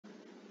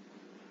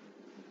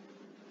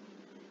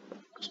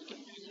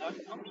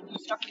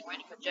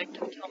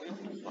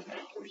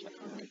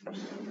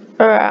Alright,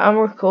 I'm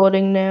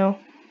recording now.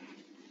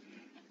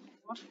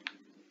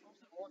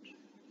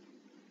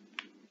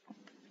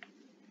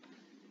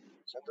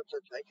 Send it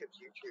to Jacob's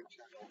YouTube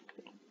channel.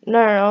 No,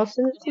 I'll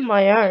send it to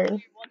my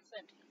own.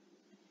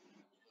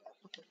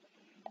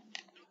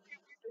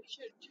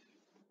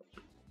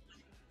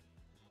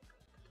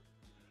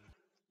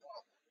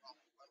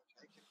 When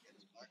Jacob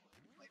gets back,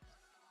 we'll play back.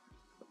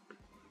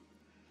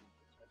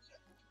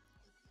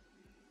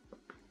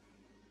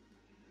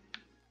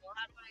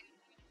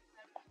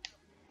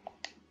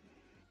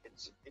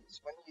 It's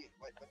when you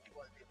log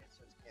in, it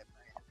says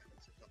campaign, and then it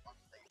says a bunch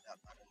of things out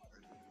battle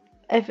mode.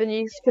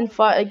 FNUs can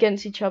fight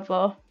against each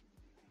other.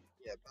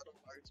 Yeah, battle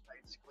mode's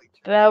basically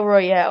Battle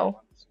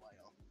Royale.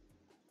 Slayer.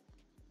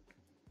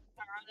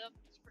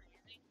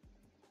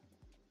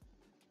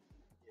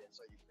 Yeah,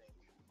 so you think.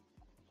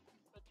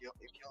 If you're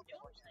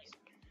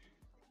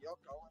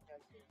going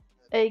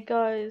against Hey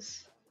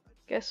guys,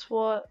 guess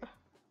what?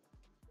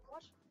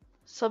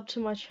 Sub to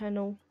my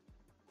channel.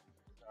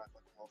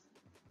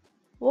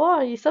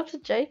 Why? You sub to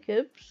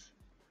Jacob's?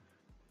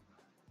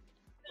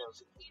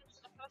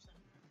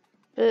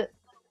 But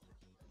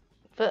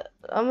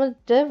I'm a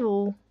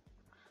devil.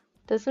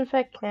 Doesn't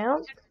that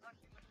count?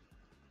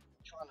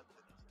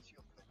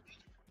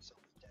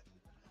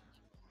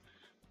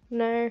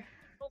 No.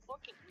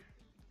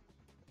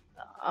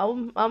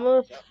 I'm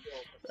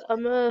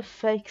a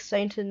fake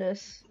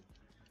Satanist.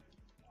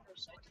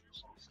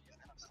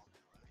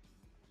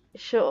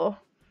 Sure.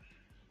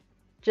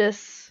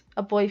 Just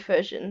a boy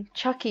version.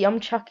 Chucky, I'm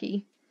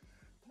Chucky.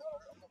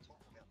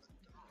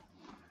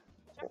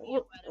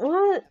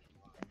 What?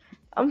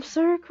 I'm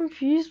so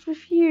confused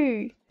with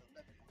you.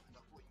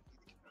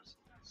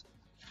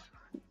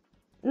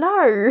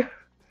 No.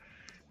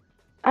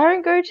 I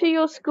don't go to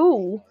your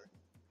school.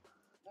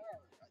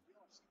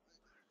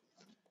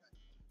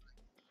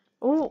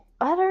 Oh,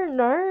 I don't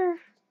know.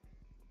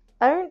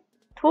 I don't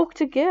talk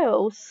to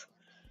girls.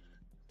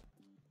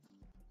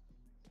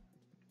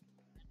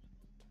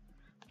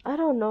 I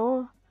don't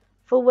know.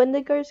 For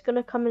Wendigo's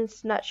gonna come and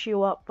snatch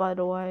you up, by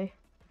the way.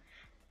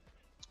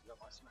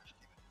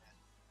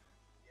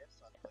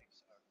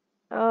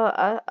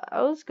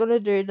 I was gonna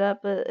do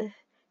that, but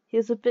he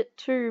was a bit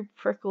too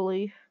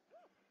prickly.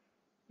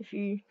 If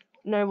you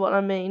know what I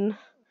mean.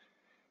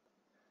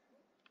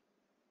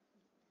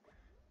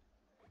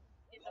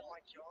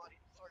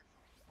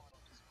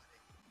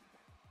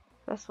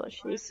 That's what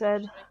she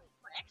said.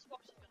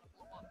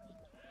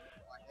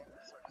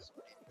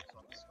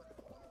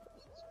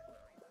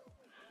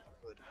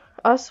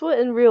 I sweat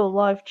in real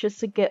life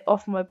just to get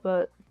off my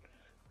butt.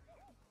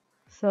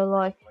 So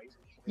like,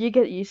 you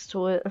get used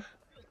to it.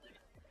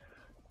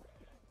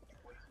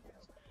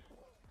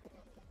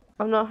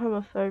 I'm not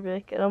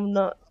homophobic, and I'm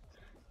not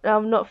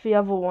the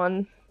other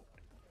one.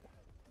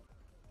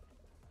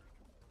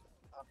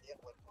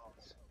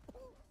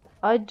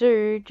 I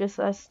do,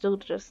 I still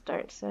just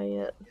don't say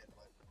it.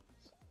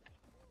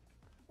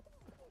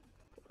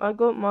 I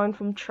got mine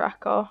from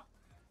Tracker.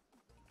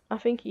 I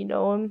think you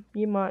know him.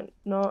 You might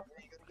not.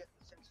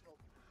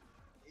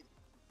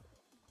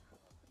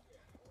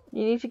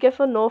 You need to get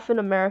the North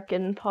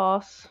American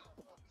pass.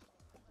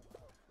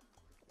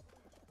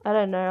 I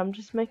don't know. I'm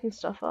just making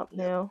stuff up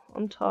now.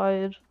 I'm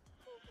tired.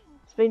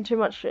 It's been too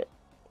much shit.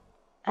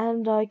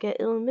 And I get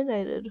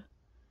eliminated.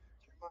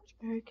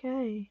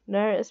 Okay.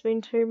 No, it's been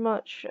too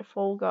much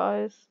Fall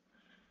Guys.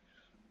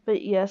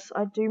 But yes,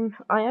 I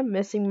am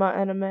missing my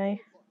anime.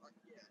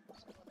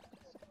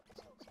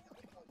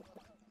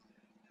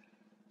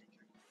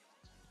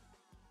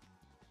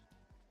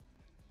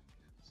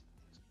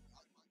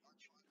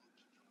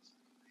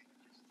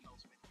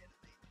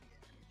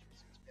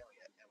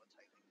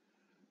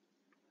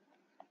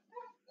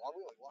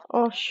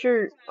 Oh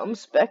shoot, I'm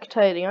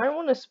spectating. I don't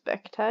want to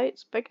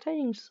spectate.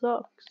 Spectating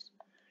sucks.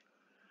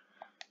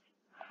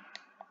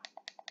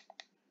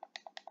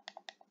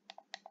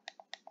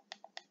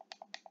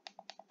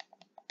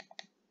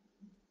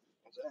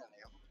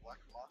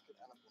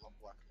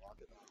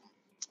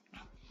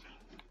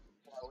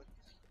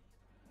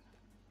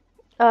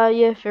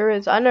 Yeah, there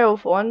is. I know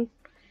of one.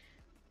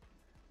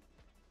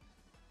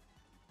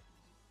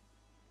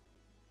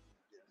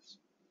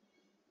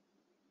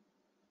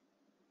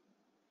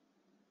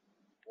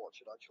 What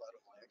should I try it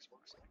on my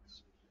Xbox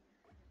X?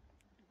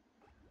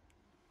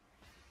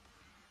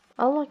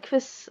 I like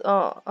this.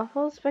 I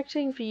was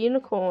spectating for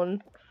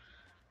Unicorn.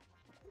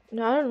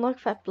 No, I don't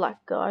like that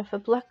black guy. The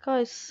black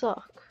guys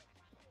suck.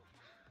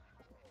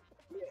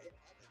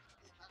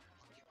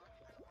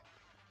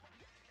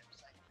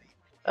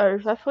 Oh,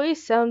 that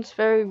voice sounds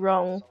very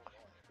wrong.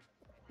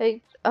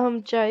 Hey,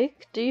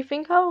 Jake, do you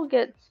think I'll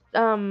get,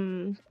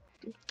 well,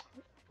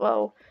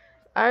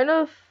 I don't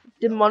know if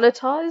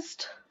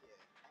demonetized?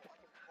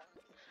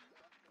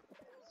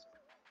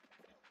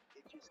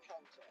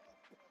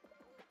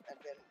 And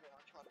then when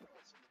I try to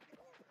listen to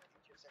people,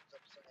 it just ends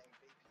up saying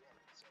VPN,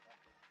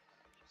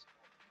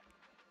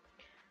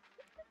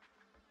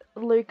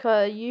 so Luca,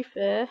 are you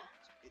fair?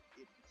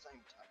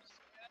 same text.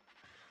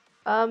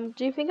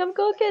 Do you think I'm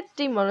gonna get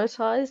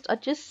demonetized? I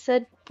just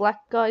said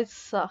black guys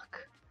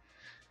suck.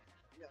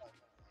 Yeah, I know.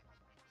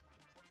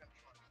 I'm gonna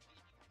try and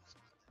delete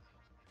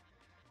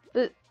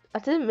you. But I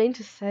didn't mean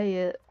to say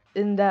it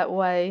in that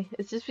way.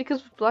 It's just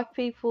because black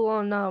people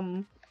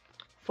on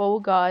Fall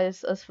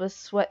Guys are for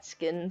sweat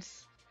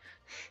skins.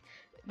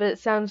 But it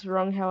sounds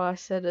wrong how I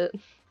said it.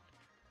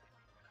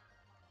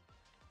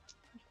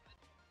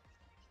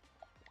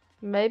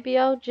 Maybe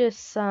I'll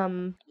just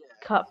Yeah,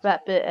 cut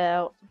that bit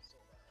out.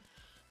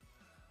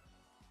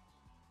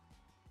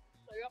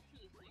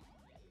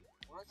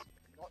 why is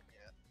not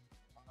yet?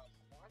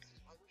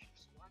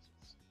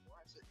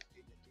 Why is it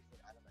in a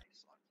different anime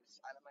site? This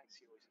anime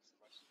series is the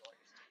most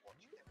annoying to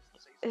watch ever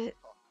since season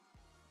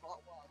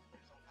part 1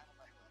 is on Anime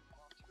Lab,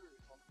 part 2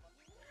 is on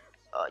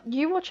FallGuys.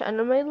 You watch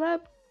Anime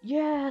Lab?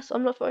 Yes,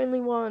 I'm not the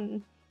only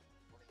one.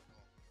 What do you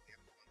mean?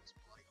 Everyone is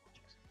play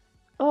watches.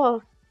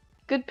 Oh,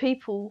 good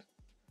people.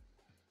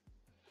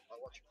 I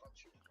watch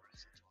Crunchyroll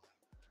most of the time.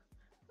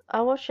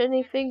 I watch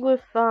anything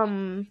with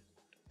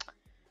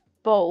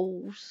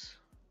balls.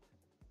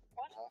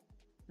 Huh?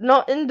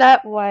 Not in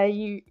that way,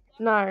 you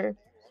no. What do you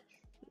watch?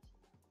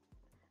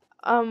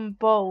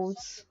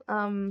 Balls.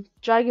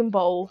 Dragon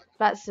Ball.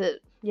 That's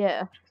it.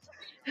 Yeah.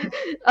 What?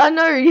 I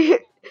know you.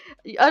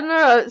 I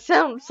know it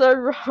sounds so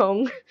wrong. That's the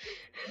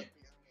only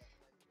anime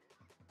you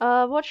watch.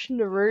 I watch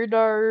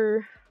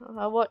Naruto.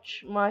 I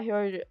watch My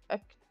Hero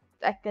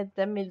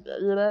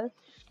Academia.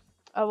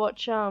 I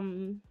watch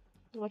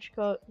what you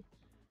call it?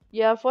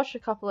 Yeah, I've watched a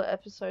couple of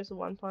episodes of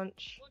One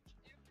Punch.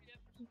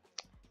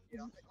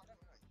 Yeah, I don't know.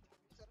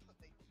 Is that a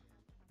thing?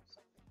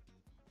 Something.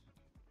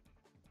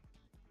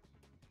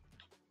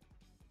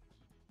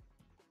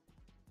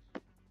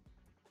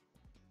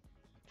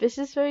 This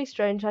is very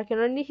strange. I can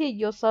only hear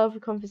your side of the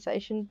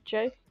conversation,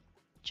 Jake,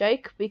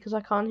 because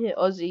I can't hear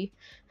Ozzy.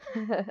 Oh,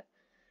 I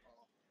don't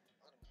know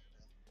then.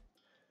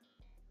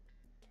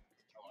 Did you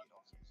need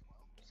Aussie as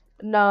well or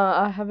something?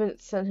 Nah, I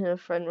haven't sent him a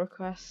friend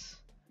request.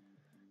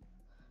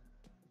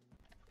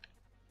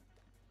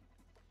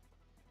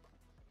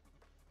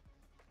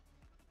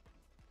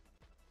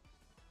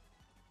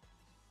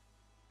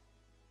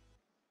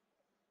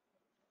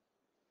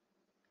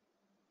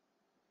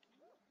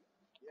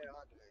 Yeah,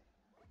 I do.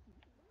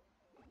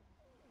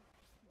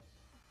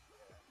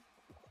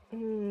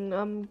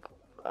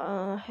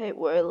 I hate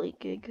whirly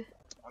gig,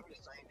 I'm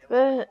just saying there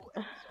was a but couple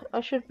episodes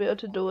I should be able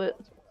to do it.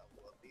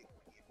 that were a bit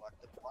weird, like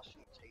the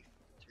brushing teeth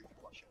with the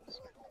toothbrushes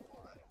and all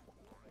that.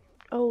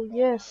 Oh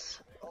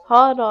yes, Oh,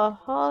 harder,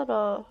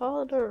 harder,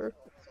 harder.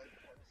 so close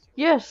to it.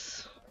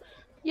 Yes,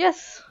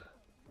 yes.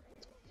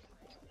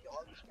 Yeah,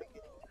 I was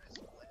beginning to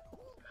explain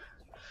all of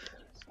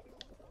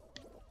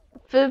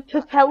it. The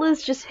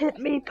propellers just hit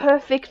me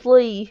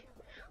perfectly.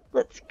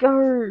 Let's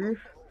go.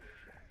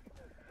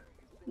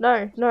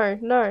 No, no,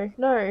 no,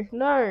 no,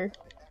 no,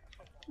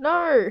 no,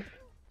 no,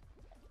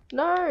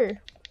 no,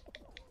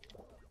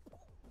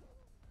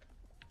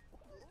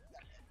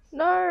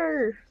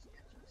 no,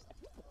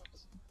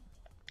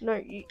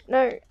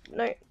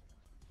 no.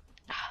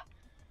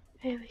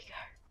 Here we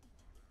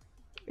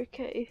go.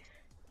 Okay.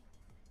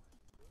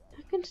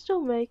 I can still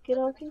make it,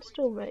 I can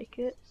still make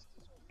it.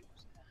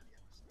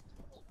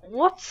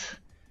 What?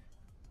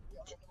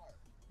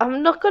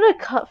 I'm not gonna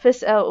cut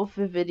this out of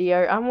the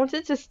video. I want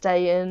it to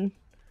stay in.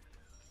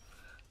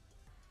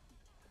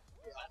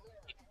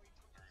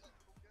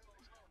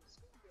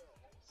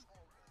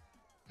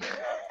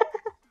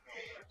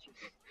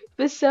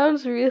 This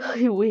sounds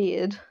really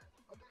weird.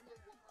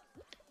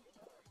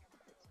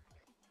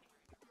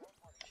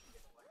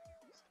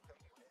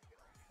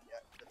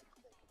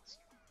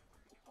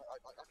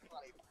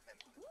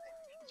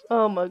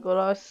 Oh my god,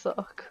 I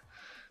suck.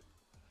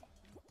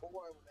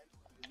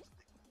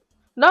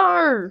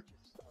 No!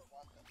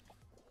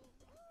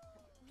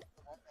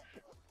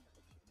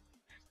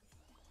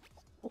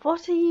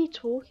 What are you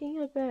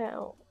talking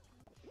about?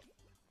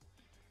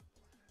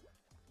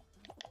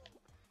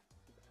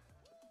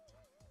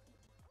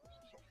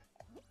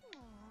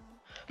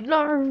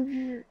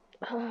 No!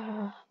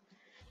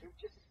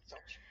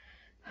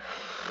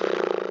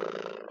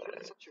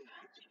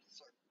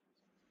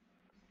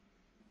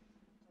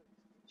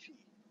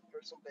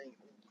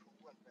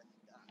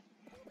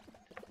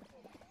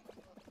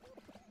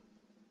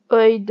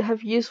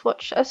 Have you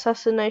watched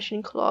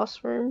Assassination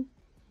Classroom?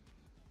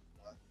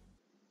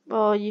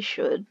 Oh, you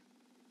should.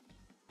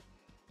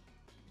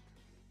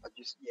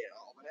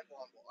 Whenever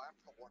I have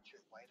to watch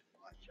it late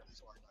at night just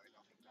so I know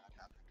nothing bad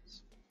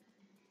happens.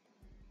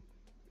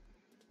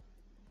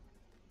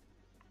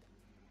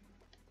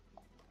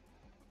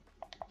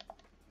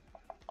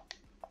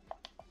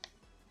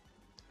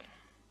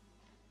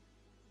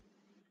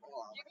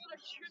 You're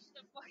gonna shoot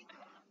the fuck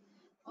out.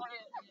 Oh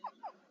yeah.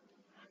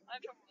 I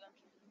have trouble with them.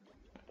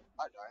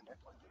 I don't,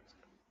 everyone does.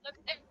 Look,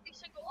 every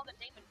single other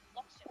demon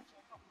blocks him, so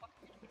I'm not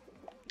fucking with him.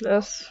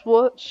 That's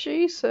what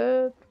she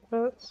said.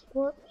 That's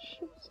what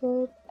she said.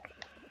 Oh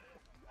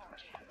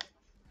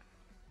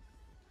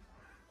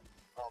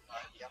no,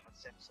 the other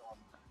Seth's on.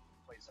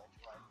 Please don't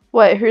play.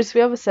 Wait, who's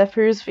the other Seth?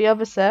 Who's the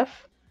other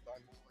Seth?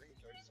 Don't worry.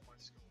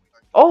 school. We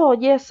don't. Oh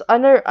yes, I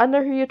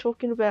know who you're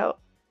talking about.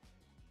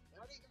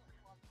 Why do you got one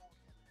call him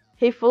now?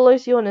 He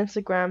follows you on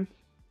Instagram.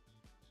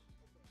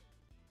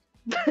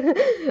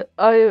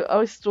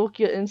 I stalk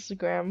your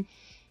Instagram.